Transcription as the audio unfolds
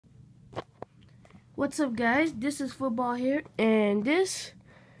What's up, guys? This is Football here, and this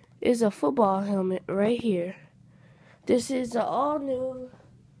is a football helmet right here. This is an all new.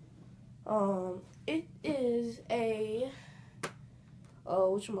 It is a.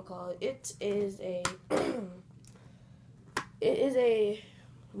 Oh, whatchamacallit? It is a. It is a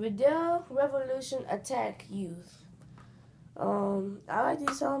Riddell Revolution Attack Youth. I like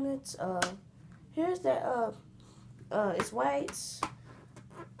these helmets. Here's that. It's white.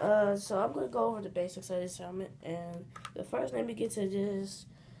 So I'm going to go over the basics of this helmet, and the first thing we get to this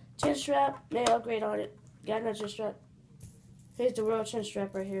chin strap, may upgrade on it, got no chin strap. Here's the real chin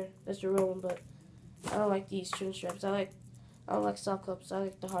strap right here, that's the real one, but I don't like these chin straps. I don't like soft cups, I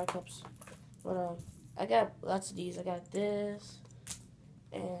like the hard cups. But I got lots of these. I got this,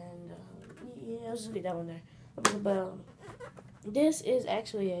 and yeah, I'll just leave that one there. But this is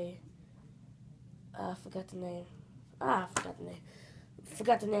actually a, I forgot the name.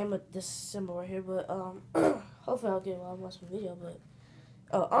 Forgot the name of this symbol right here, but hopefully I'll get it while I'm watching the video. But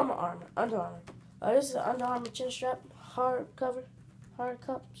Under Armour. This is an Under Armour chin strap, hard cup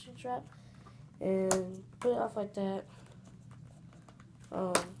chin strap, and put it off like that.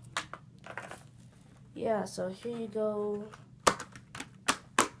 Yeah. So here you go,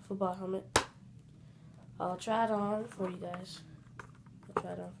 football helmet. I'll try it on for you guys.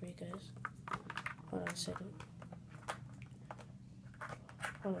 Hold on a second.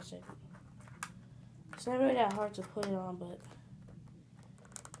 It's not really that hard to put it on, but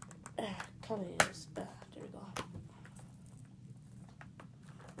kind of is. There we go.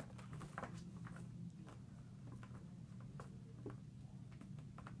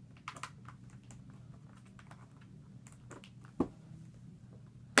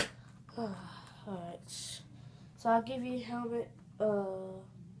 Alright. So I'll give you helmet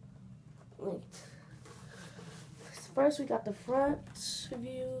length. First, we got the front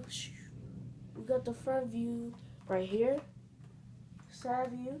view. We got the front view right here.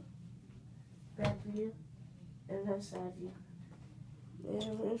 Side view, back view, and then side view.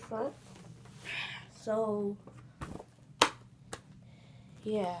 And in front. So,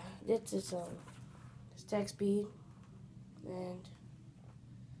 yeah, this is stack speed, and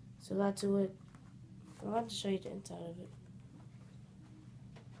there's a lot to it. I'll have to show you the inside of it.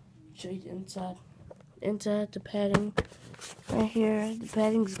 Show you the inside. Inside, the padding right here. The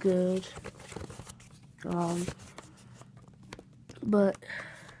padding's good. But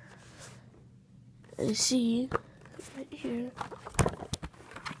you see right here,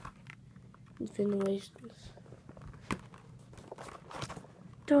 insinuations.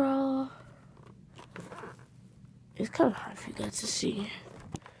 They're all. It's kind of hard for you guys to see,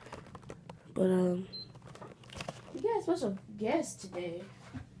 but you got a special guest today.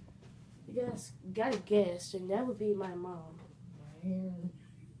 You guys got a guest, and that would be my mom.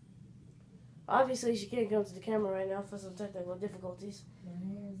 Obviously, she can't come to the camera right now for some technical difficulties. My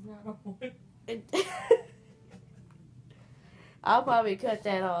hair is not on. I'll probably cut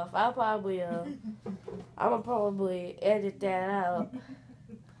that off. I'm gonna probably edit that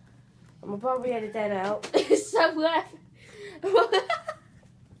out. Stop laughing.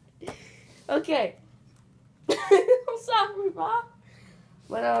 Okay. I'm sorry, Mom.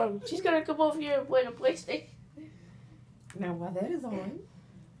 But she's gonna come over here and play the PlayStation. Now while that is on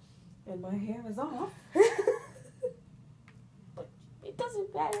and my hair is off, it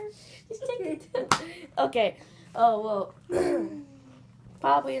doesn't matter. Just take it. Okay. Oh well.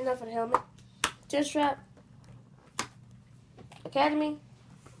 Probably enough for the helmet. Chin strap. Academy.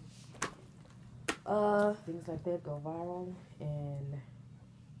 things like that go viral, and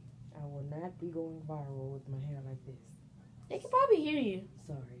I will not be going viral with my hair like this. They can probably hear you.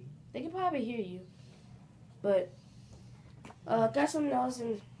 Sorry. They can probably hear you. But got something else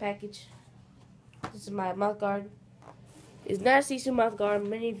in the package. This is my mouth guard. It's not a see-through mouth guard.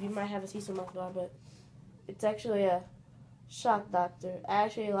 Many of you might have a see-through mouth guard, but it's actually a shock doctor. I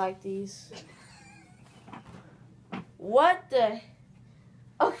actually like these. What the?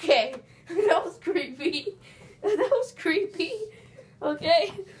 Okay, that was creepy. That was creepy.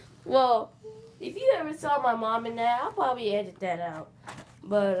 Okay, well, if you ever saw my mom in that, I'll probably edit that out.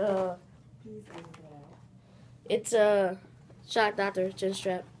 But Please edit that out. it's a shock doctor chin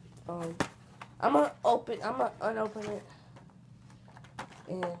strap. I'm gonna unopen it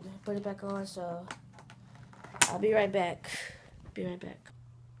and put it back on. So I'll be right back.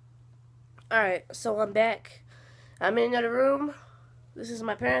 All right, so I'm back. I'm in another room. This is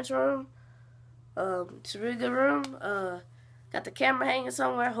my parents' room. It's a really good room. Got the camera hanging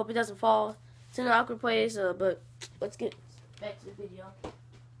somewhere. Hope it doesn't fall. It's in an awkward place. But let's get back to the video.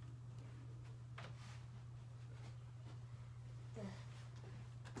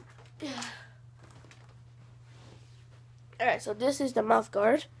 Alright, so this is the mouth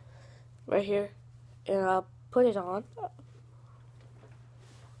guard right here. And I'll put it on.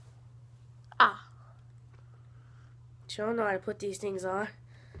 So I don't know how to put these things on.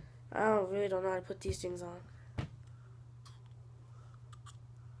 Really don't know how to put these things on.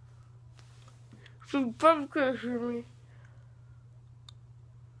 Some pumpkin for me.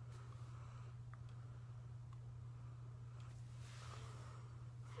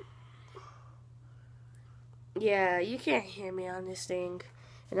 Yeah, you can't hear me on this thing.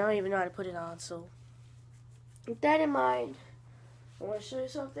 And I don't even know how to put it on, so with that in mind, I want to show you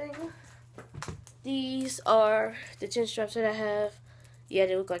something. These are the chin straps that I have. Yeah,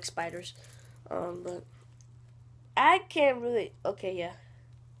 they look like spiders. But I can't really, okay, yeah.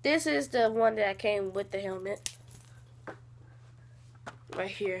 This is the one that came with the helmet. Right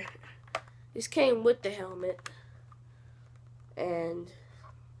here. This came with the helmet. And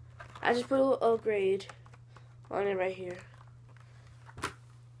I just put a little upgrade on it right here.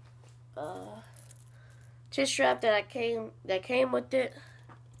 Chin strap that came with it.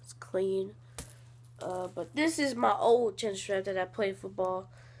 It's clean. But this is my old chin strap that I played football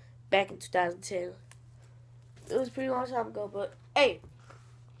back in 2010. It was a pretty long time ago, but hey,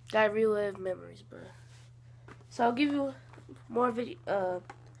 gotta relive memories, bro. So I'll give you more video,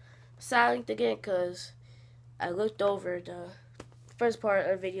 silent again, cause I looked over the first part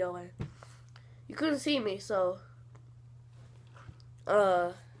of the video and you couldn't see me, so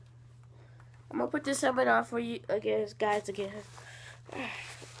I'm gonna put this helmet on for you again, guys, again.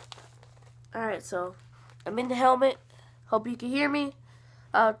 Alright, so I'm in the helmet. Hope you can hear me.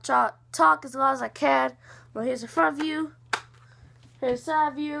 I'll talk as loud as I can. Well, here's the front view. Here's the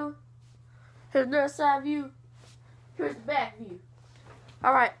side view. Here's another side view. Here's the back view.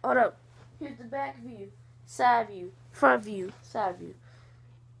 Alright, hold up. Here's the back view. Side view. Front view. Side view.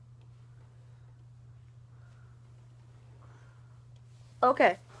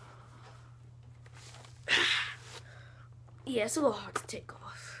 Okay. Yeah, it's a little hard to take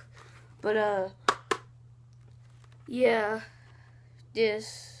off. But, yeah.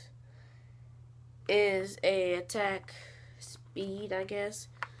 This is a attack speed, I guess.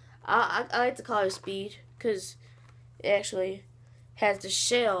 I like to call it speed because it actually has the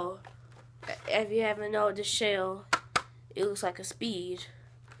shell. If you haven't known the shell, it looks like a speed.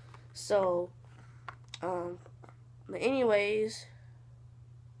 So, but anyways,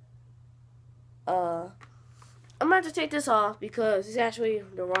 I'm going to take this off because it's actually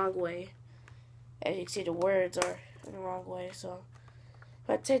the wrong way. As you can see, the words are in the wrong way. So,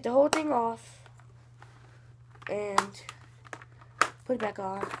 I'm going to take the whole thing off and put it back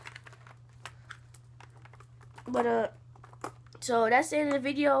on. But, so that's the end of the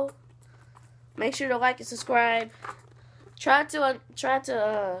video. Make sure to like and subscribe. Try to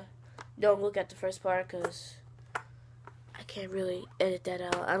don't look at the first part because I can't really edit that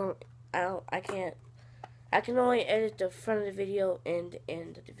out. I can't. I can only edit the front of the video and the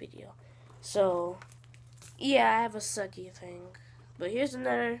end of the video. So, yeah, I have a sucky thing. But here's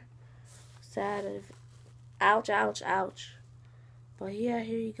another side of, ouch, ouch, ouch. But yeah,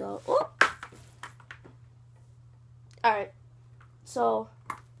 here you go. Alright, so,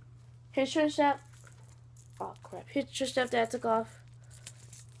 here's your strap. Oh crap, here's your strap that I took off.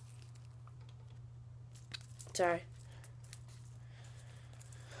 Sorry.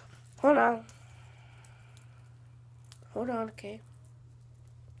 Hold on. Hold on, okay.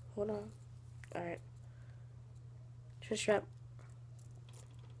 Hold on. Alright. Chin strap.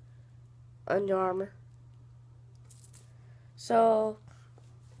 Under Armour. So,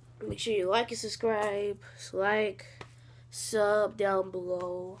 make sure you like and subscribe. Sub down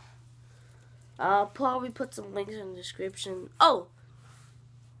below. I'll probably put some links in the description. Oh!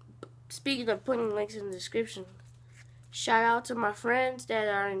 Speaking of putting links in the description, shout out to my friends that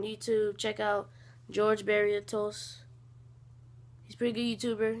are on YouTube. Check out George Barrientos. He's a pretty good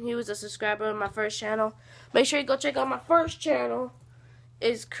YouTuber. He was a subscriber on my first channel. Make sure you go check out my first channel.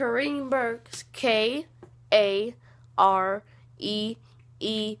 It's Kareem Burks. K-A-R-E-E-M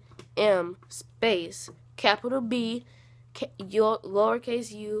space capital B,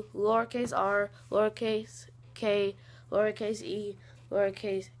 lowercase u, lowercase r, lowercase k, lowercase e,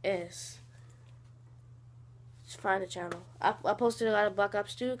 lowercase s. Just find the channel. I posted a lot of Black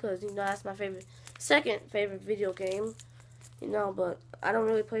Ops 2 because, that's my second favorite video game. But I don't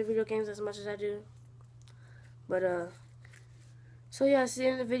really play video games as much as I do. But, so yeah, see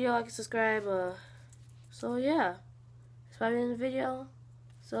you in the video. Like and subscribe. So yeah, that's probably in the video.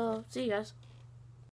 So, see you guys.